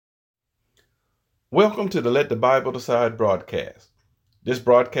Welcome to the Let the Bible Decide broadcast. This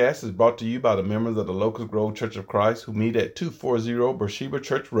broadcast is brought to you by the members of the Locust Grove Church of Christ who meet at 240 Beersheba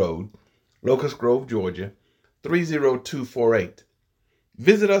Church Road, Locust Grove, Georgia, 30248.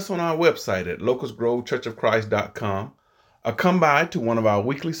 Visit us on our website at locustgrovechurchofchrist.com or come by to one of our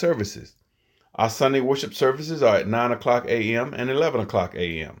weekly services. Our Sunday worship services are at 9 o'clock a.m. and 11 o'clock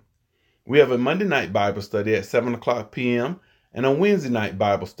a.m. We have a Monday night Bible study at 7 o'clock p.m. and a Wednesday night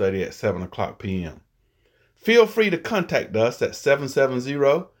Bible study at 7 o'clock p.m. Feel free to contact us at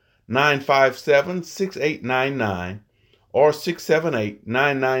 770-957-6899 or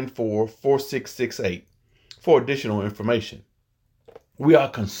 678-994-4668 for additional information. We are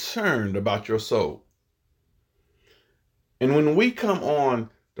concerned about your soul. And when we come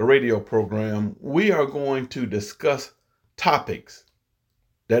on the radio program, we are going to discuss topics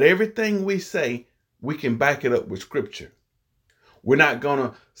that everything we say, we can back it up with scripture. We're not going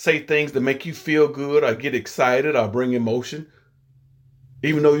to say things that make you feel good or get excited or bring emotion,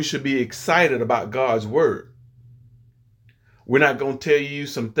 even though you should be excited about God's word. We're not going to tell you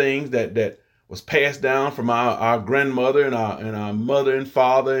some things that was passed down from our grandmother and our mother and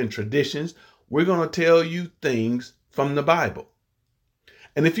father and traditions. We're going to tell you things from the Bible.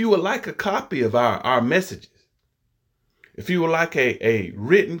 And if you would like a copy of our messages, if you would like a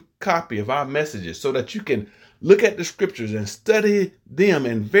written copy of our messages so that you can look at the scriptures and study them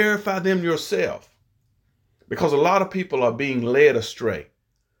and verify them yourself, because a lot of people are being led astray.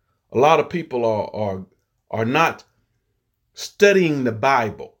 A lot of people are not studying the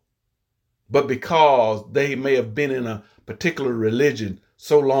Bible, but because they may have been in a particular religion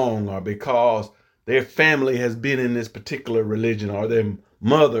so long, or because their family has been in this particular religion, or their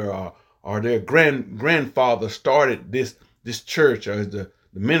mother or their grandfather started this church, or the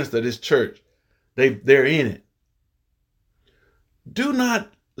minister of this church, they're in it. Do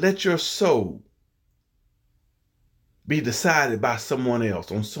not let your soul be decided by someone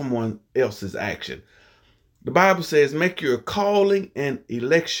else, on someone else's action. The Bible says, make your calling and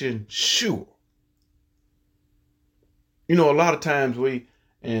election sure. You know, a lot of times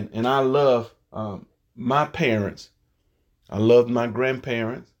and I love my parents. I love my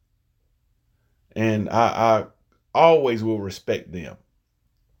grandparents. And I always will respect them.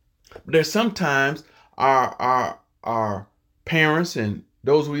 But there's sometimes our parents and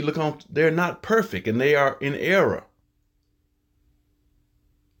those we look on, they're not perfect and they are in error.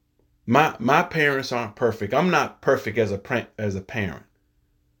 My parents aren't perfect. I'm not perfect as a parent.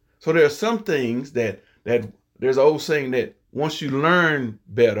 So there are some things that there's an old saying that once you learn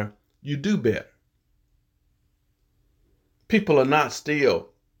better, you do better. People are not still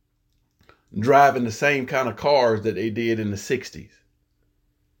driving the same kind of cars that they did in the 60s.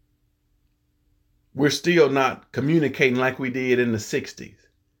 We're still not communicating like we did in the 60s.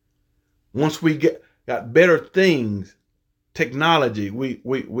 Once we got better things, technology, we're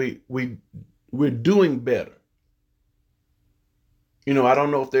doing better. You know, I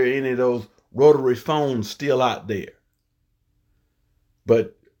don't know if there are any of those rotary phones still out there,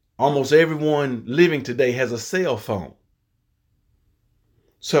 but almost everyone living today has a cell phone.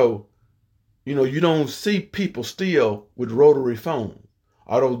 So, you know, you don't see people still with rotary phones.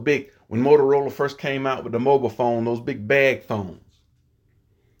 All those big, when Motorola first came out with the mobile phone, those big bag phones.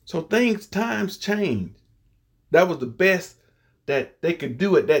 So times change. That was the best that they could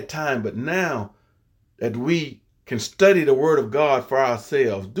do at that time. But now that we can study the word of God for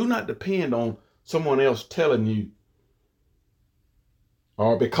ourselves, do not depend on someone else telling you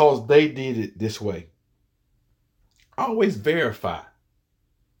or because they did it this way. Always verify.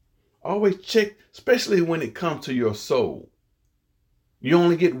 Always check, especially when it comes to your soul. You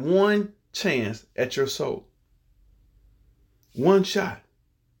only get one chance at your soul. One shot.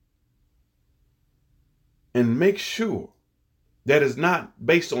 And make sure that it's not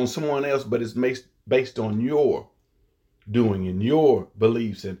based on someone else, but it's based on your doing and your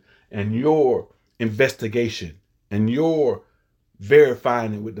beliefs and your investigation and your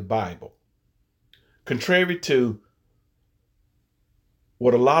verifying it with the Bible. Contrary to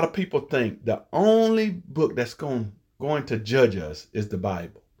what a lot of people think, the only book that's going to judge us is the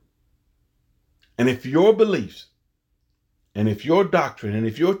Bible. And if your beliefs and if your doctrine and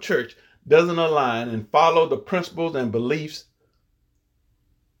if your church doesn't align and follow the principles and beliefs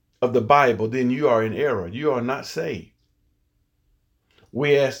of the Bible, then you are in error. You are not saved.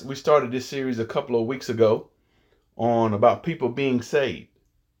 We started this series a couple of weeks ago on about people being saved.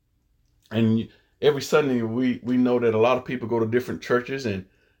 And every Sunday we know that a lot of people go to different churches and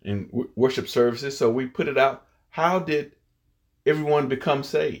worship services. So we put it out. How did everyone become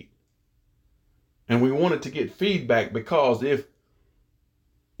saved? And we wanted to get feedback because if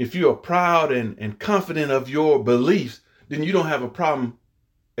if you are proud and confident of your beliefs, then you don't have a problem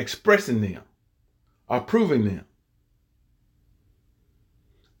expressing them or proving them.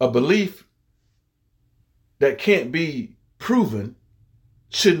 A belief that can't be proven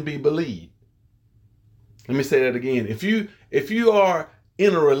shouldn't be believed. Let me say that again. If you are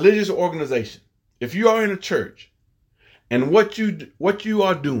in a religious organization, if you are in a church, and what you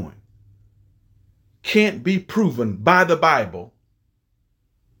are doing can't be proven by the Bible,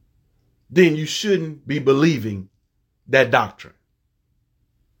 then you shouldn't be believing that doctrine.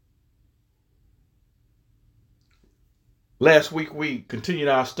 Last week we continued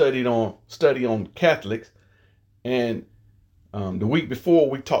our study on Catholics, and the week before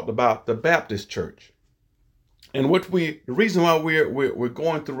we talked about the Baptist church. And the reason why we're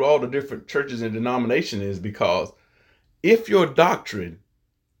going through all the different churches and denominations is because if your doctrine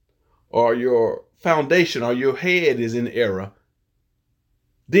or your foundation or your head is in error,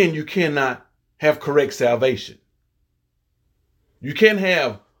 then you cannot have correct salvation. You can't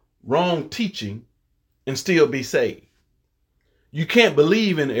have wrong teaching and still be saved. You can't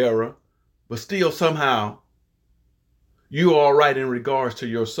believe in error, but still somehow you are all right in regards to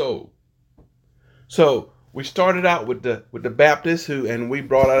your soul. So we started out with the Baptists and we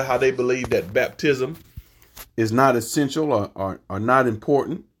brought out how they believe that baptism is not essential or not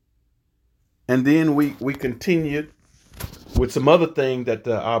important. And then we continued with some other things that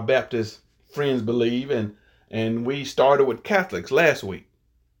our Baptist friends believe, and we started with Catholics last week.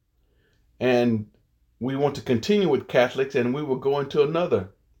 And we want to continue with Catholics, and we will go into another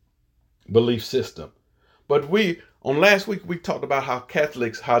belief system. But on last week we talked about how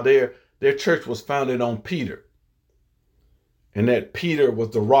Catholics, how their church was founded on Peter. And that Peter was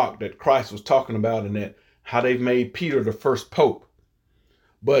the rock that Christ was talking about, and that how they've made Peter the first pope.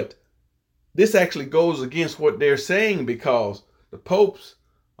 But this actually goes against what they're saying, because the popes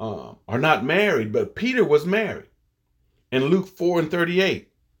are not married, but Peter was married. In Luke 4:38,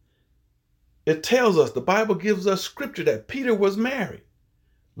 it tells us, the Bible gives us scripture that Peter was married.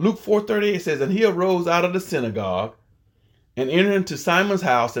 Luke 4:38 says, and he arose out of the synagogue and entered into Simon's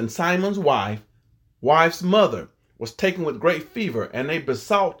house, and Simon's wife's mother was taken with great fever, and they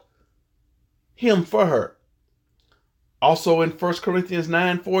besought him for her. Also in 1 Corinthians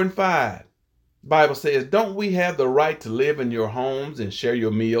 9:4-5, the Bible says, don't we have the right to live in your homes and share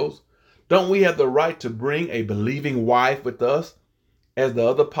your meals? Don't we have the right to bring a believing wife with us, as the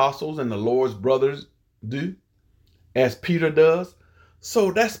other apostles and the Lord's brothers do, as Peter does?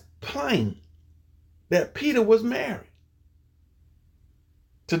 So that's plain that Peter was married.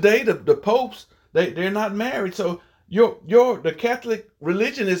 Today, the popes, they're not married. So the Catholic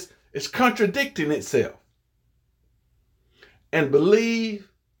religion is contradicting itself. And believe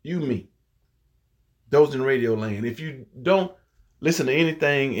you me, those in radio land, if you don't listen to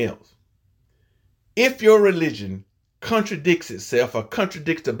anything else, if your religion contradicts itself or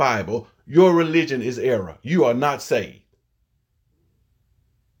contradicts the Bible, your religion is error. You are not saved.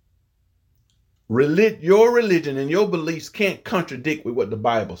 Your religion and your beliefs can't contradict with what the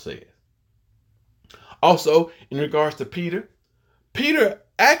Bible says. Also, in regards to Peter's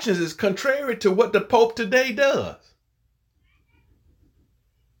actions is contrary to what the Pope today does.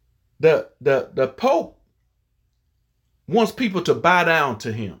 The Pope wants people to bow down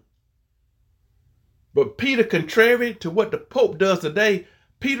to him. But Peter, contrary to what the Pope does today,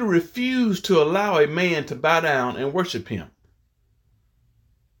 Peter refused to allow a man to bow down and worship him.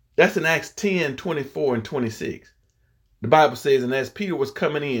 That's in Acts 10:24-26. The Bible says, and as Peter was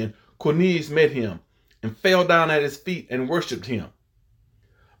coming in, Cornelius met him and fell down at his feet and worshiped him.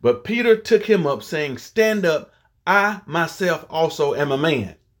 But Peter took him up, saying, stand up, I myself also am a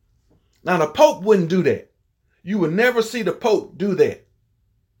man. Now the Pope wouldn't do that. You would never see the Pope do that.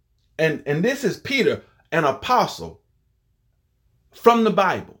 And this is Peter, an apostle from the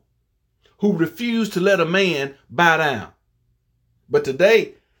Bible, who refused to let a man bow down. But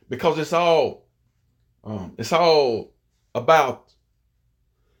today, because it's all about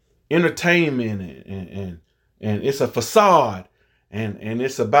entertainment and it's a facade and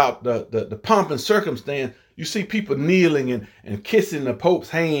it's about the pomp and circumstance, you see people kneeling and kissing the Pope's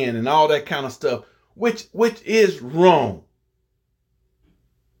hand and all that kind of stuff, which is wrong.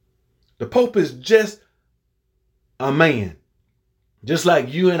 The Pope is just a man, just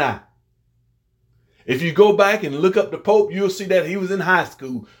like you and I. If you go back and look up the Pope, you'll see that he was in high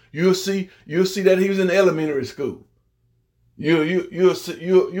school. You'll see that he was in elementary school.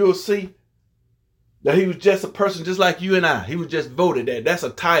 You'll see that he was just a person just like you and I. He was just voted that. That's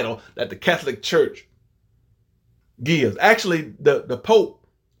a title that the Catholic Church gives. Actually, the Pope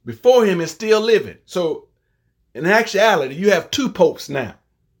before him is still living. So in actuality, you have two popes now.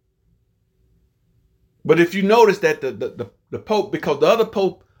 But if you notice that the Pope, because the other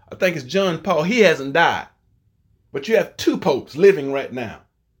Pope, I think it's John Paul, he hasn't died. But you have two popes living right now.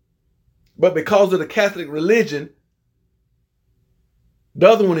 But because of the Catholic religion, the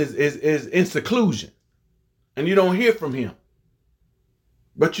other one is in seclusion. And you don't hear from him.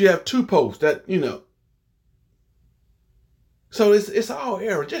 But you have two popes that, So it's all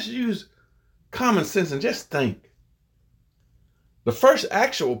error. Just use common sense and just think. The first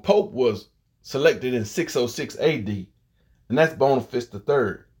actual pope was selected in 606 AD, and that's Boniface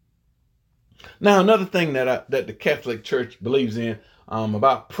III. Now, another thing that the Catholic Church believes in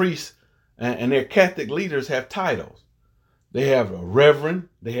about priests and their Catholic leaders have titles. They have a reverend,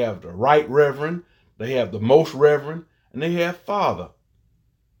 they have the right reverend, they have the most reverend, and they have father.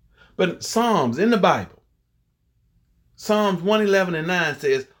 But Psalms in the Bible, Psalms 111:9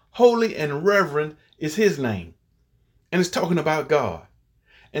 says, holy and reverend is his name. And it's talking about God.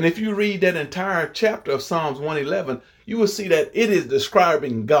 And if you read that entire chapter of Psalms 111, you will see that it is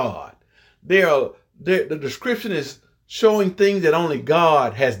describing God. The description is showing things that only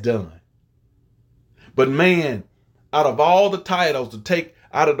God has done. But man, out of all the titles to take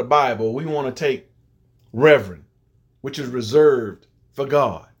out of the Bible, we want to take reverend, which is reserved for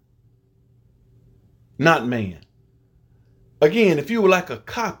God, not man. Again, if you would like a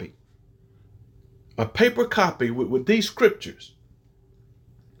copy, a paper copy with these scriptures,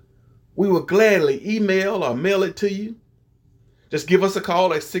 we will gladly email or mail it to you. Just give us a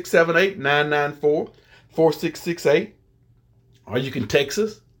call at 678-994-4668. Or you can text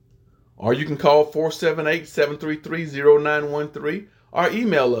us. Or you can call 478-733-0913. Or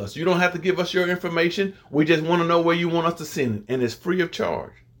email us. You don't have to give us your information. We just want to know where you want us to send it. And it's free of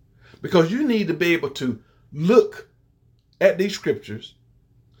charge. Because you need to be able to look at these scriptures,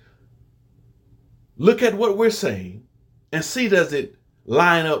 look at what we're saying, and see, does it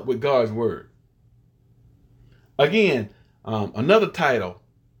line up with God's word. Again, another title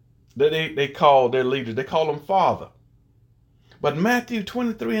that they call their leaders, they call them father. But Matthew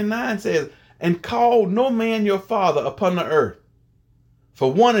 23:9 says, and call no man your father upon the earth,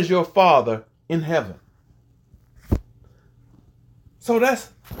 for one is your Father in heaven. So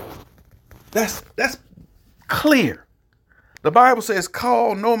that's clear. The Bible says,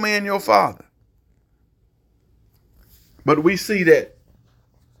 call no man your father. But we see that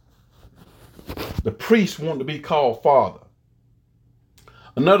the priests want to be called father.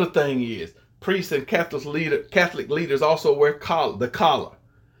 Another thing is, priests and Catholic leaders also wear the collar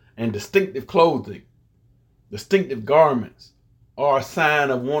and distinctive clothing, distinctive garments are a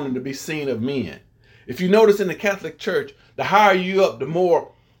sign of wanting to be seen of men. If you notice in the Catholic Church, the higher you up, the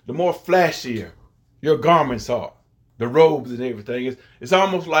more flashier your garments are, the robes and everything. It's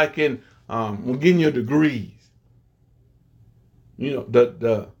almost like in when getting your degrees.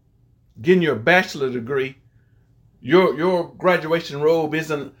 The getting your bachelor degree, your graduation robe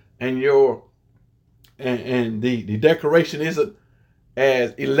isn't, and the decoration isn't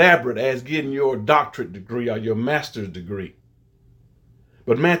as elaborate as getting your doctorate degree or your master's degree.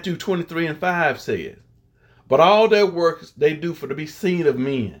 But Matthew 23:5 says, but all their works they do for to be seen of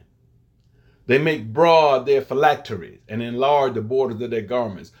men. They make broad their phylacteries and enlarge the borders of their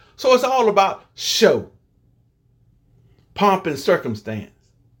garments. So it's all about show, pomp and circumstance.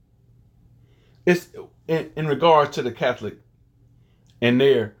 It's in regard to the Catholic and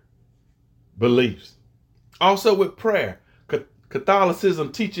their beliefs. Also with prayer,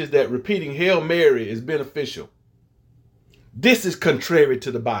 Catholicism teaches that repeating Hail Mary is beneficial. This is contrary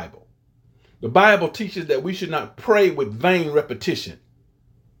to the Bible. The Bible teaches that we should not pray with vain repetition.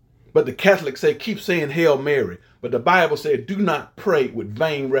 But the Catholics say, keep saying Hail Mary. But the Bible says, do not pray with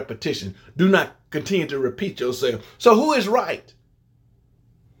vain repetition. Do not continue to repeat yourself. So who is right?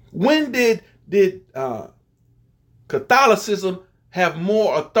 When did Catholicism have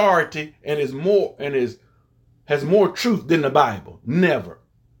more authority and has more truth than the Bible? Never.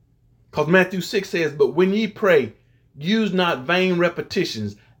 Because Matthew 6 says, but when ye pray, use not vain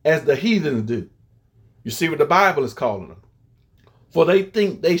repetitions as the heathens do. You see what the Bible is calling them. For they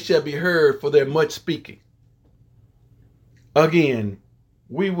think they shall be heard for their much speaking. Again,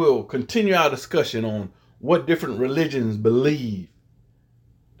 we will continue our discussion on what different religions believe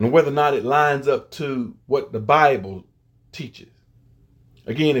and whether or not it lines up to what the Bible teaches.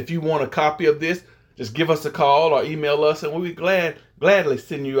 Again, if you want a copy of this, just give us a call or email us, and we'll be gladly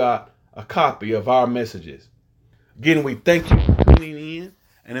send you out a copy of our messages. Again, we thank you for tuning in,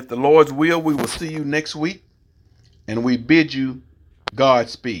 and if the Lord's will, we will see you next week, and we bid you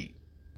Godspeed.